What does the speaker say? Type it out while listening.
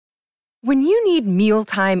When you need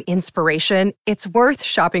mealtime inspiration, it's worth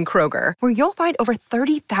shopping Kroger, where you'll find over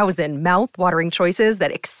 30,000 mouth-watering choices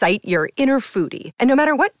that excite your inner foodie. And no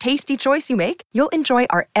matter what tasty choice you make, you'll enjoy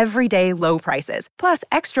our everyday low prices, plus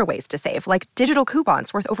extra ways to save, like digital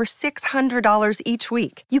coupons worth over $600 each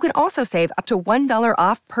week. You can also save up to $1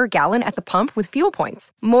 off per gallon at the pump with fuel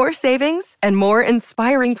points. More savings and more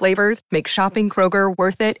inspiring flavors make shopping Kroger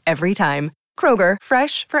worth it every time. Kroger,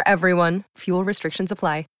 fresh for everyone. Fuel restrictions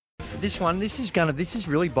apply. This is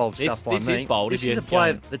really bold stuff by me. This is bold. This is a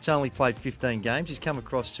player that's only played 15 games. He's come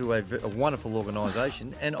across to a wonderful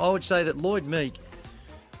organisation. And I would say that Lloyd Meek,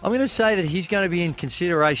 I'm going to say that he's going to be in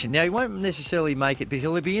consideration. Now, he won't necessarily make it, but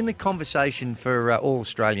he'll be in the conversation for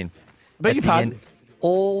All-Australian. Beg your pardon?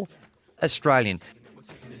 All-Australian.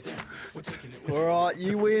 All right,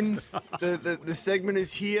 you win. The segment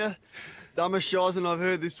is here. Dumbest Shizen I've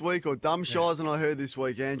heard this week, or Dumb Shizen I heard this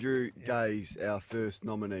week. Andrew Gaze, our first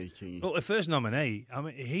nominee, Kingy. Well, the first nominee, I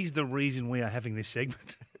mean, he's the reason we are having this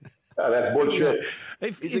segment. Oh, that's bullshit.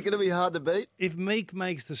 Is it going to be hard to beat? If Meek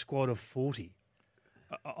makes the squad of 40,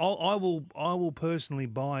 I will personally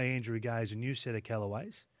buy Andrew Gaze a new set of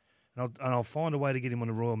Callaways, and I'll find a way to get him on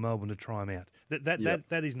the Royal Melbourne to try him out.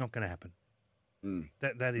 That is not going to happen.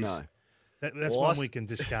 That is. No. That's one we can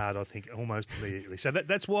discard, I think, almost immediately. So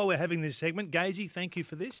that's why we're having this segment. Gazy, thank you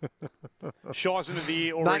for this. Shizen of the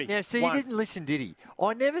year already. Mate, now, see, he didn't listen, did he?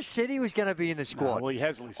 I never said he was going to be in the squad. No, well, he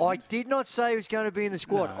has listened. I did not say he was going to be in the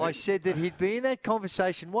squad. No. I said that he'd be in that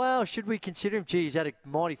conversation. Well, should we consider him? Gee, he's had a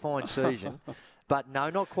mighty fine season. But no,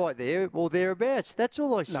 not quite there, or thereabouts. That's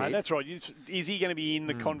all I said. No, that's right. Is he going to be in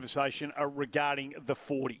the conversation regarding the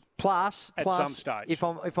 40? Plus, at some stage,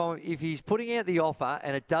 if he's putting out the offer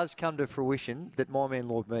and it does come to fruition that my man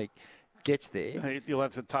Lord Meek gets there, you'll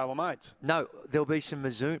have some TaylorMades. No, there'll be some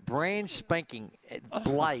Mizuno brand spanking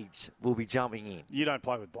blades will be jumping in. You don't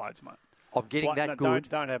play with blades, mate. I'm getting that good.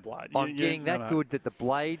 Don't have blades. I'm getting that good that the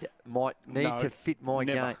blade might need to fit my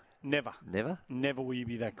game. Never. Never will you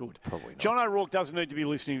be that good. Probably not. John O'Rourke doesn't need to be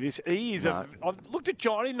listening to this. He is I've looked at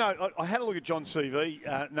John. I didn't know. I had a look at John's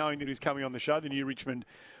CV, knowing that he was coming on the show, the new Richmond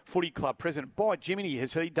Footy Club president. By Jiminy,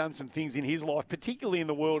 has he done some things in his life, particularly in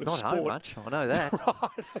the world of not sport? Not much. I know that.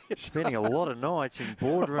 Right. Spending a lot of nights in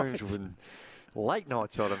boardrooms with late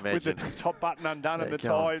nights, I'd imagine. With the top button undone and the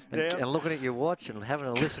tie down. And looking at your watch and having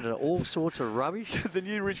a listen to all sorts of rubbish. The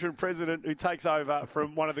new Richmond president who takes over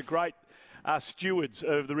from one of the great stewards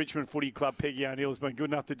of the Richmond Footy Club, Peggy O'Neill, has been good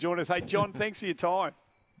enough to join us. Hey, John, thanks for your time.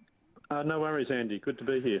 No worries, Andy. Good to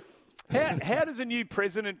be here. How does a new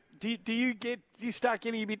president, do you start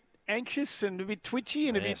getting a bit anxious and a bit twitchy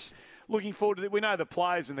and a bit looking forward to it? We know the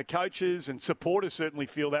players and the coaches and supporters certainly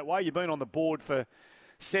feel that way. You've been on the board for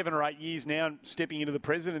 7 or 8 years now and stepping into the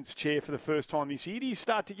president's chair for the first time this year. Do you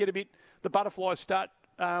start to get a bit, the butterflies start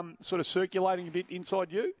sort of circulating a bit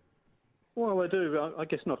inside you? Well, I do. I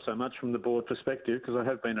guess not so much from the board perspective because I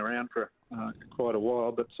have been around for quite a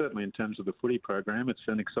while, but certainly in terms of the footy program, it's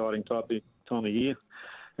an exciting time of year.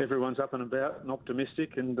 Everyone's up and about and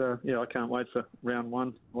optimistic, and I can't wait for round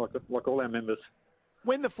one like all our members.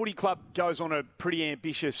 When the footy club goes on a pretty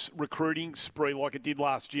ambitious recruiting spree like it did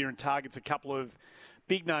last year and targets a couple of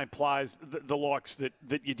big-name players, the likes that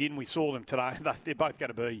you did, and we saw them today, they're both going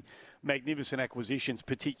to be magnificent acquisitions,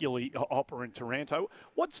 particularly Hopper and Taranto.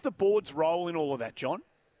 What's the board's role in all of that, John?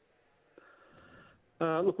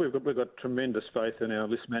 Look, we've got tremendous faith in our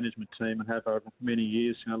list management team and have over many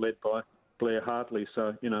years, led by Blair Hartley.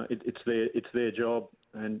 So, it's their job,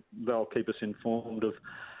 and they'll keep us informed of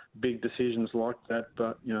big decisions like that.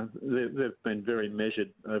 But, they've been very measured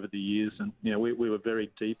over the years, and, we were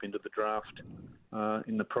very deep into the draft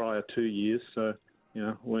in the prior 2 years. So,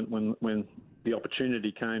 when the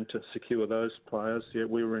opportunity came to secure those players,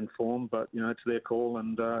 we were informed, but, it's their call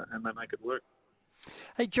and they make it work.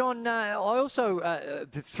 Hey, John, I also,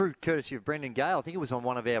 through courtesy of Brendan Gale, I think it was on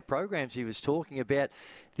one of our programs, he was talking about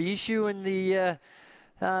the issue and the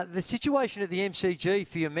situation at the MCG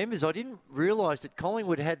for your members. I didn't realise that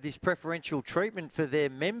Collingwood had this preferential treatment for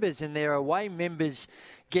their members, and their away members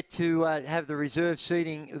get to have the reserve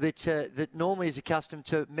seating that normally is accustomed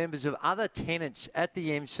to members of other tenants at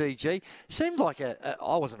the MCG. Seemed like I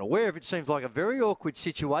wasn't aware of it, seems like a very awkward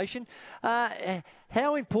situation.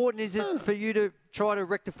 How important is it for you to try to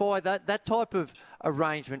rectify that type of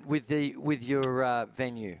arrangement with your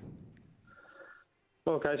venue?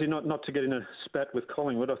 Well, Casey, not to get in a spat with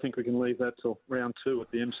Collingwood, I think we can leave that till round 2 at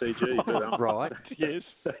the MCG. But, right.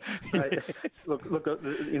 Yes. Look,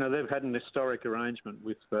 they've had an historic arrangement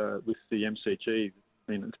with the MCG.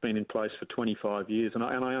 It's been in place for 25 years, and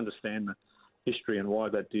I understand the history and why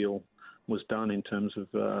that deal was done in terms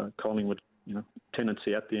of Collingwood,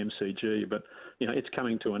 tenancy at the MCG. But it's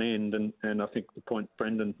coming to an end, and I think the point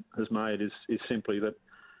Brendan has made is simply that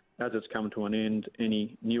as it's come to an end,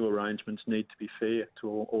 any new arrangements need to be fair to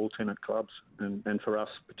all tenant clubs, and for us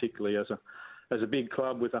particularly as a big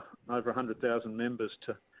club with over 100,000 members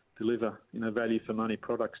to deliver value for money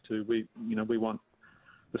products to, we want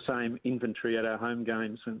the same inventory at our home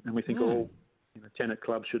games, and we think all tenant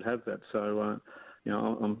clubs should have that. So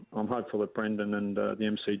I'm hopeful that Brendan and the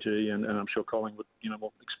MCG and I'm sure Collingwood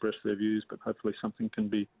will express their views, but hopefully something can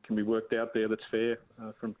be worked out there that's fair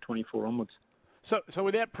from 24 onwards. So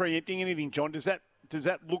without preempting anything, John, does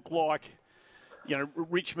that look like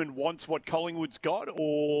Richmond wants what Collingwood's got,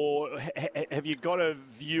 or have you got a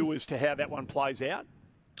view as to how that one plays out?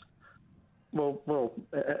 Well,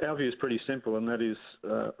 our view is pretty simple, and that is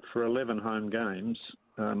for 11 home games,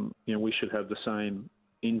 we should have the same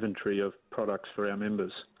inventory of products for our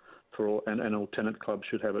members, and all tenant clubs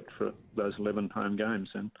should have it for those 11 home games.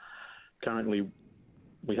 And currently,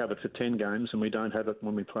 we have it for 10 games, and we don't have it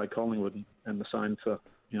when we play Collingwood, and the same for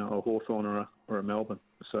a Hawthorn or a Melbourne.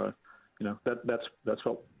 So, that's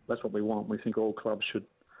what we want. We think all clubs should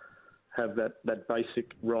have that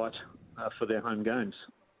basic right for their home games.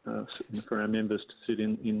 For our members to sit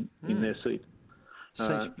in their seat. To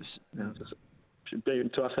us,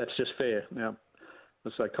 that's just fair. Now,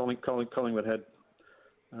 let's say Collingwood had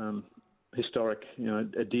historic,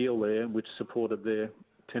 a deal there which supported their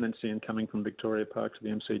tenancy and coming from Victoria Park to the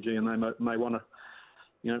MCG, and they may want to,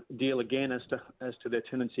 deal again as to their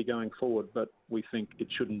tenancy going forward. But we think it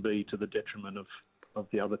shouldn't be to the detriment of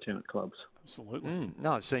the other tenant clubs. Absolutely.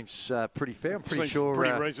 No, it seems pretty fair. I'm pretty seems sure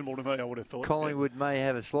pretty reasonable to me, I would have thought. Collingwood may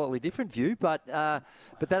have a slightly different view, but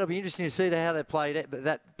that'll be interesting to see how that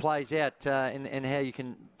plays out and how you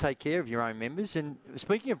can take care of your own members. And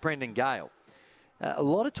speaking of Brendan Gale, a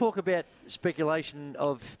lot of talk about speculation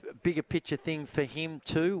of bigger picture thing for him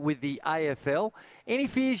too with the AFL. Any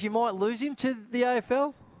fears you might lose him to the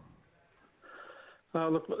AFL?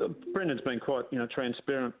 Look, Brendan's been quite,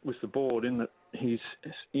 transparent with the board in that he's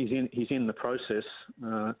in the process.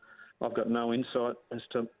 I've got no insight as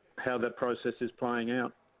to how that process is playing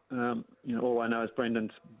out. All I know is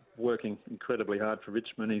Brendan's working incredibly hard for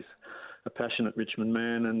Richmond. He's a passionate Richmond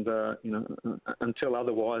man, and until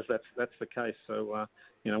otherwise, that's the case. So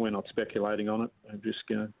we're not speculating on it. We're just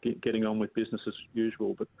getting on with business as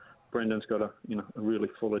usual. But Brendan's got a really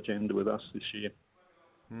full agenda with us this year.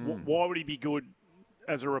 Why would he be good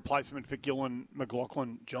as a replacement for Gillon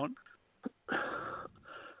McLachlan, John?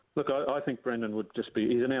 Look, I think Brendan would just be...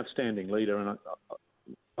 He's an outstanding leader, and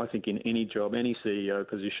I think in any job, any CEO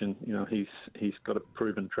position, he's got a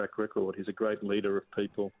proven track record. He's a great leader of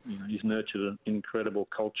people. He's nurtured an incredible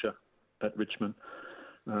culture at Richmond,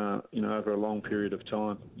 over a long period of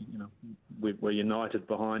time. We're united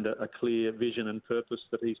behind a clear vision and purpose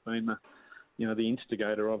that he's been the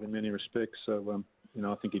instigator of in many respects. So,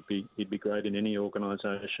 I think he'd be great in any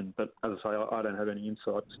organisation. But as I say, I don't have any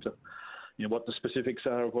insights to what the specifics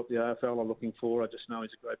are of what the AFL are looking for. I just know he's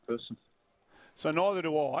a great person. So neither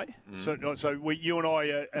do I. So you and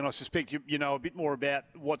I, and I suspect you know a bit more about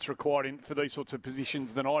what's required for these sorts of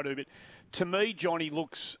positions than I do. But to me, Johnny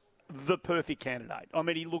looks the perfect candidate. I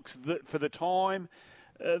mean, he looks for the time,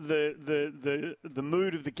 the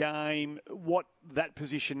mood of the game, what that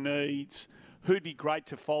position needs. Who'd be great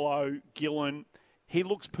to follow? Gillon. He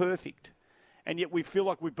looks perfect, and yet we feel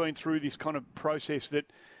like we've been through this kind of process that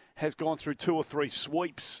has gone through 2 or 3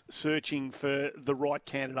 sweeps searching for the right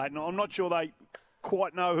candidate. And I'm not sure they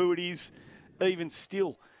quite know who it is even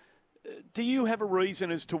still. Do you have a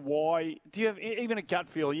reason as to why, do you have even a gut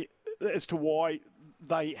feel as to why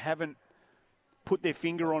they haven't put their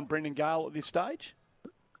finger on Brendan Gale at this stage?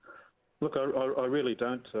 Look, I really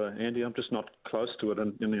don't, Andy. I'm just not close to it,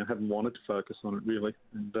 and I haven't wanted to focus on it really.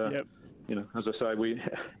 And as I say,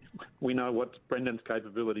 we know what Brendan's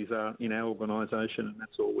capabilities are in our organisation, and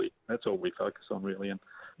that's all we focus on really. And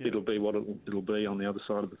it'll be what it'll be on the other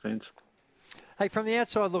side of the fence. Hey, from the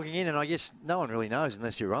outside looking in, and I guess no one really knows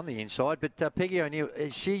unless you're on the inside, but Peggy O'Neill,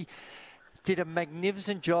 she did a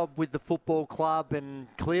magnificent job with the football club, and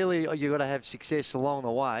clearly you've got to have success along the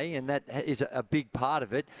way, and that is a big part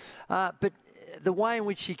of it. But the way in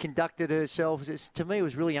which she conducted herself, to me,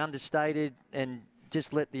 was really understated and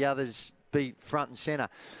just let the others be front and centre.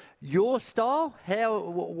 Your style,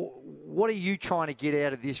 what are you trying to get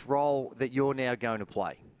out of this role that you're now going to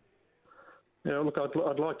play? Yeah, look,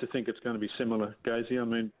 I'd like to think it's going to be similar, Gazy. I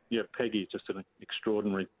mean, Peggy's just an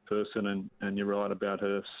extraordinary person, and you're right about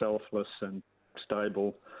her selfless and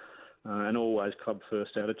stable and always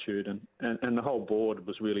club-first attitude. And the whole board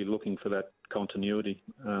was really looking for that continuity.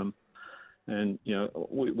 And,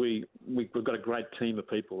 we've got a great team of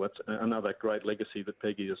people. That's another great legacy that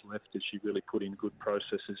Peggy has left, is she really put in good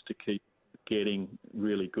processes to keep getting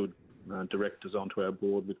really good directors onto our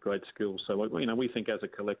board with great skills. So, we think as a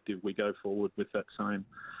collective we go forward with that same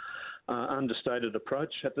understated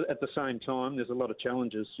approach. At the same time, there's a lot of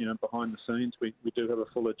challenges, behind the scenes. We do have a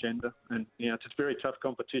full agenda, and, it's a very tough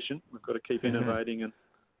competition. We've got to keep innovating and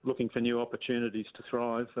looking for new opportunities to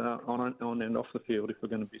thrive on and off the field if we're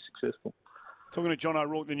going to be successful. Talking to John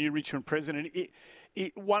O'Rourke, the new Richmond president,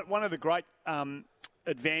 one of the great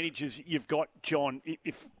advantages you've got, John,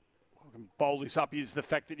 if I can bowl this up, is the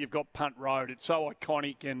fact that you've got Punt Road. It's so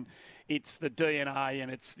iconic, and it's the DNA,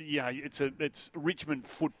 and it's Richmond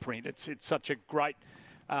footprint. It's such a great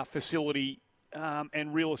facility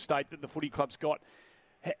and real estate that the footy club's got.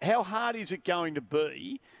 How hard is it going to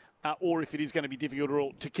be, or if it is going to be difficult at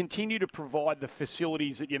all, to continue to provide the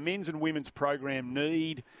facilities that your men's and women's program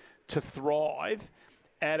need to thrive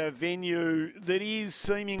at a venue that is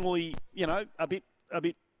seemingly, a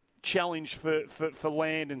bit challenged for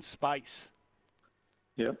land and space?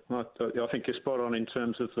 Yeah, I think you're spot on in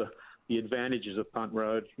terms of the advantages of Punt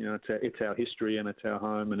Road. It's our history and it's our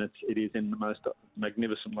home, and it is in the most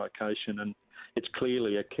magnificent location, and it's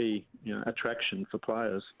clearly a key attraction for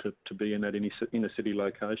players to be in that inner city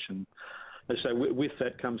location. And so with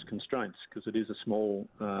that comes constraints, because it is a small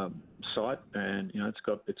site, and it's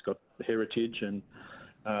got heritage, and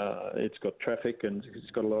it's got traffic, and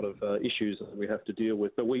it's got a lot of issues that we have to deal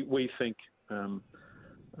with. But we think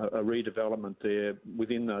a redevelopment there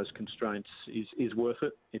within those constraints is worth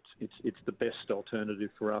it. It's the best alternative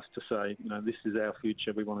for us to say, this is our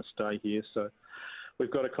future. We want to stay here. So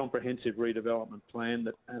we've got a comprehensive redevelopment plan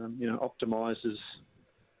that optimises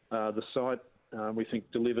the site. We think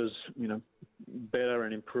delivers better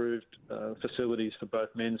and improved facilities for both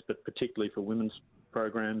men's, but particularly for women's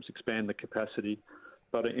programs, expand the capacity,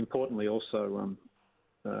 but importantly also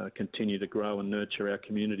continue to grow and nurture our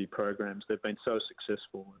community programs. They've been so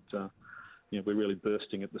successful, and we're really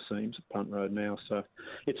bursting at the seams at Punt Road now. So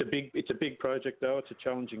it's a big project, though. It's a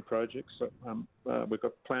challenging project. So we've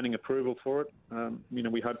got planning approval for it.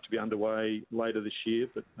 We hope to be underway later this year,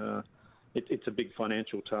 but it's a big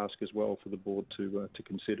financial task as well for the board to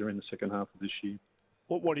consider in the second half of this year.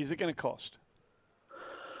 What is it going to cost?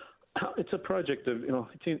 It's a project of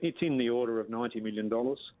it's in the order of $90 million.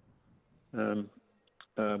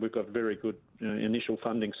 We've got very good initial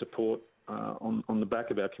funding support on the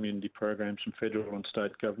back of our community programs from federal and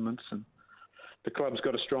state governments, and the club's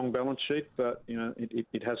got a strong balance sheet, but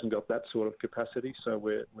it hasn't got that sort of capacity. So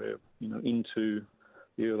we're into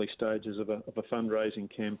the early stages of a fundraising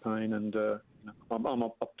campaign, and I'm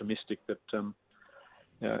optimistic that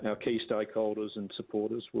our key stakeholders and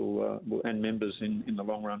supporters will and members in the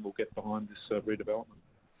long run will get behind this redevelopment.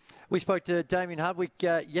 We spoke to Damien Hardwick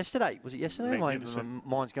yesterday. Was it yesterday?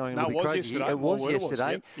 Mine's going a little bit crazy. Yesterday. It was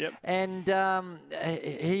yesterday. Yep. And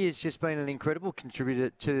he has just been an incredible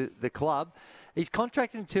contributor to the club. He's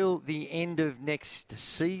contracted until the end of next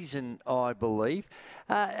season, I believe.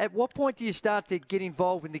 At what point do you start to get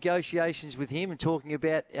involved in negotiations with him and talking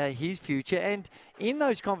about his future? And in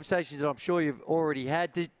those conversations that I'm sure you've already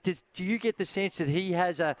had, do you get the sense that he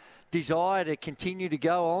has a desire to continue to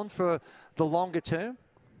go on for the longer term?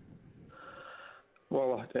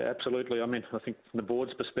 Well, absolutely. I mean, I think from the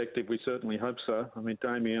board's perspective, we certainly hope so. I mean,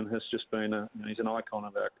 Damien has just been he's an icon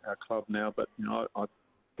of our club now, but I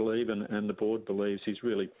believe and the board believes he's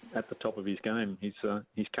really at the top of his game. He's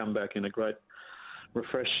come back in a great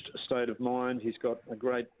refreshed state of mind. He's got a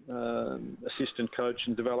great assistant coach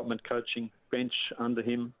and development coaching bench under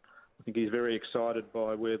him. I think he's very excited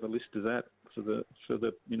by where the list is at for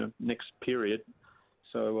the next period.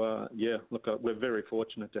 So look, we're very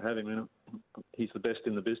fortunate to have him. He's the best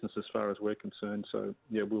in the business as far as we're concerned. So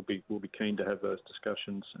we'll be keen to have those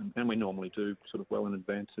discussions, and we normally do sort of well in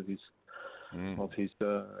advance of his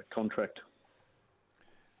contract.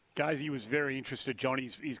 Gazy was very interested, John.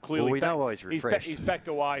 He's clearly we know why he's refreshed. He's backed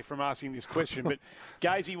away from asking this question, but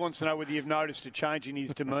Gazy wants to know whether you've noticed a change in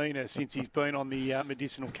his demeanour since he's been on the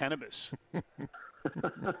medicinal cannabis.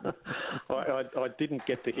 I didn't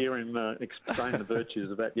get to hear him explain the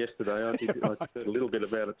virtues of that yesterday. I heard a little bit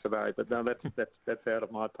about it today, but no, that's out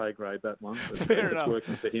of my pay grade, that one. But Fair enough.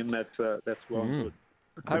 Working for him, that's well good.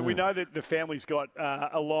 Hey, we know that the family's got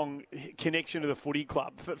a long connection to the footy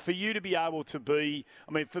club. For you to be able to be,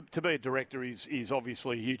 to be a director is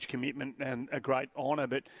obviously a huge commitment and a great honour,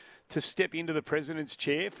 but to step into the president's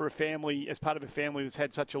chair for a family, as part of a family that's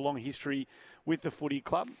had such a long history with the footy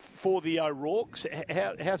club, for the O'Rourkes,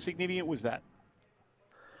 how significant was that?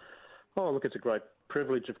 Oh, look, it's a great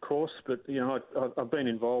privilege, of course, but I've been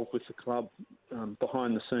involved with the club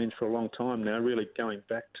behind the scenes for a long time now. Really going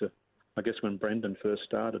back to, I guess, when Brendan first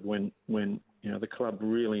started, when the club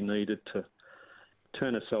really needed to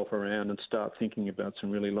turn itself around and start thinking about some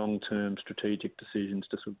really long-term strategic decisions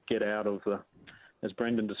to sort of get out of the, as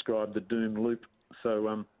Brendan described, the doom loop.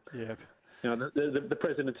 So, the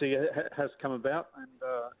presidency has come about, and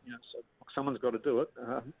so someone's got to do it.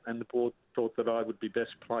 And the board thought that I would be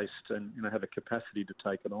best placed and have a capacity to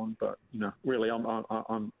take it on. But really, I'm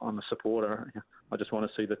a supporter. I just want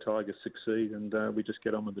to see the Tigers succeed, and we just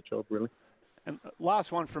get on with the job, really. And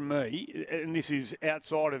last one from me, and this is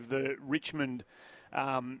outside of the Richmond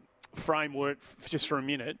framework, just for a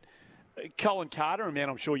minute. Colin Carter, a man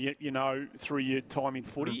I'm sure you know through your time in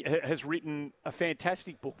footy, has written a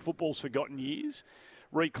fantastic book, Football's Forgotten Years,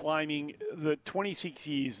 reclaiming the 26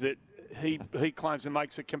 years that he claims and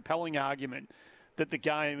makes a compelling argument that the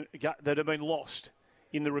game that have been lost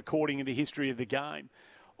in the recording of the history of the game.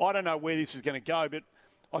 I don't know where this is going to go, but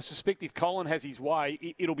I suspect if Colin has his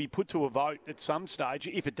way, it'll be put to a vote at some stage.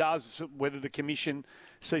 If it does, whether the Commission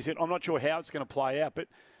sees it, I'm not sure how it's going to play out, but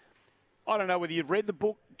I don't know whether you've read the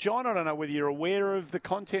book, John. I don't know whether you're aware of the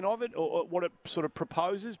content of it or what it sort of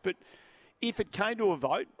proposes. But if it came to a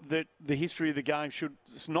vote that the history of the game should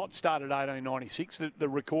not start at 1896, that the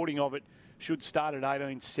recording of it should start at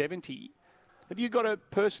 1870, have you got a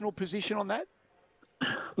personal position on that?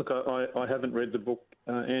 Look, I haven't read the book,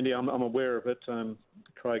 Andy. I'm aware of it.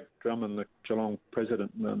 Craig Drummond, the Geelong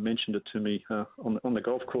president, mentioned it to me on the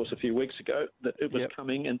golf course a few weeks ago that it was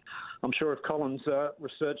coming, and I'm sure if Colin's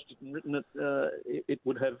researched it and written it, it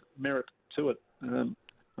would have merit to it.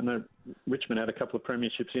 I know Richmond had a couple of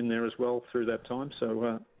premierships in there as well through that time,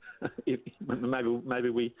 so maybe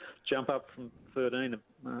we jump up from 13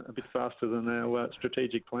 a bit faster than our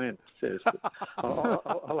strategic plan says.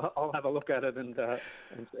 I'll have a look at it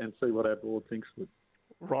and see what our board thinks of it.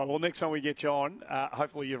 Right, well, next time we get you on,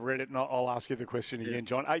 hopefully you've read it, and I'll ask you the question again,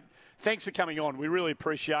 John. Hey, thanks for coming on. We really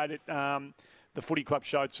appreciate it. The Footy Club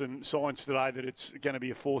showed some signs today that it's going to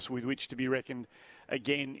be a force with which to be reckoned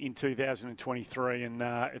again in 2023, and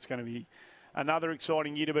it's going to be another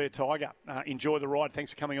exciting year to be a Tiger. Enjoy the ride.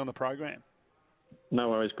 Thanks for coming on the program. No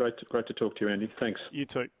worries. Great to talk to you, Andy. Thanks. You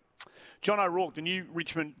too. John O'Rourke, the new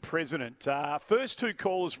Richmond president. First two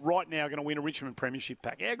callers right now are going to win a Richmond Premiership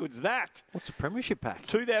pack. How good's that? What's a Premiership pack?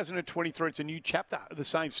 2023. It's a new chapter of the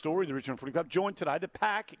same story, the Richmond Footy Club. Joined today, the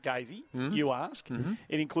pack, Gazy, you ask. Mm-hmm.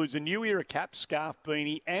 It includes a new era cap, scarf,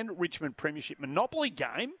 beanie, and Richmond Premiership Monopoly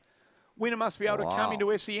game. Winner must be able to come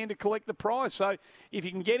into SEN to collect the prize. So if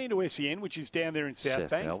you can get into SEN, which is down there in South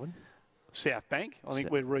Bank. Melbourne. South Bank, I think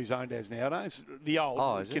we're rezoned as nowadays. The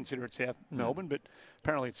old, we consider it South Melbourne, but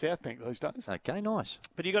apparently it's South Bank these days. Okay, nice.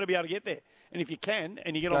 But you've got to be able to get there. And if you can,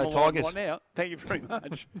 and you get on the line right now, thank you very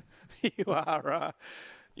much.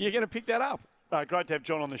 You're going to pick that up. Great to have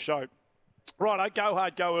John on the show. Right, go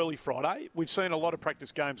hard, go early Friday. We've seen a lot of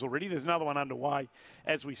practice games already. There's another one underway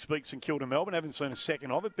as we speak, St Kilda, Melbourne. Haven't seen a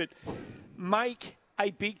second of it, but make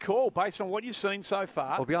a big call based on what you've seen so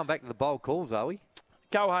far. We'll be going back to the bold calls, are we?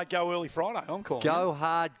 Go hard, go early Friday. I'm calling. Go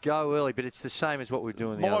hard, go early, but it's the same as what we were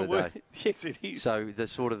doing the other day. Yes, it is. So the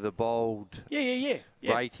sort of the bold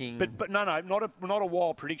rating. But no, not a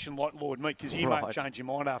wild prediction like Lord Meat, because you might change your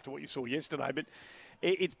mind after what you saw yesterday. But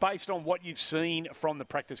it's based on what you've seen from the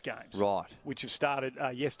practice games, right? Which have started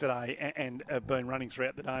yesterday and have been running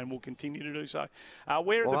throughout the day and will continue to do so. I've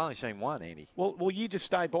only seen one, Andy. Well, you just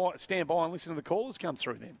stand by and listen to the callers come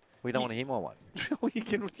through then. We don't want to hear my one. Well, you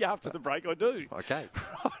can after the break. I do. Okay.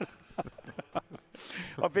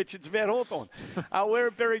 I bet you it's about Hawthorn. We're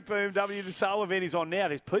at Berwick BMW. The sale event is on now.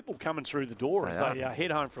 There's people coming through the door as they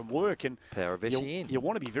head home from work. And Power of SEN. You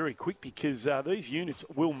want to be very quick because these units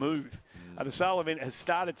will move. The sale event has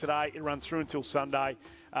started today. It runs through until Sunday.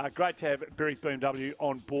 Great to have Berwick BMW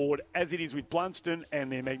on board, as it is with Blunston and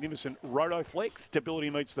their magnificent Rotoflex. Stability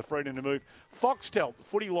meets the freedom to move. Foxtel,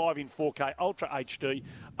 footy live in 4K Ultra HD,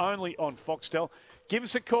 only on Foxtel. Give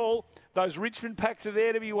us a call. Those Richmond packs are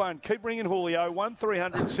there to be won. Keep ringing Julio,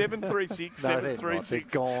 1300 736 736.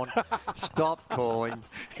 They're gone. Stop calling.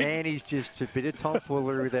 Annie's just a bit of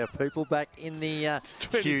tomfoolery with our people back in the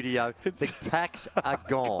studio. The packs are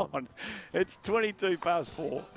gone. It's 22 past 4.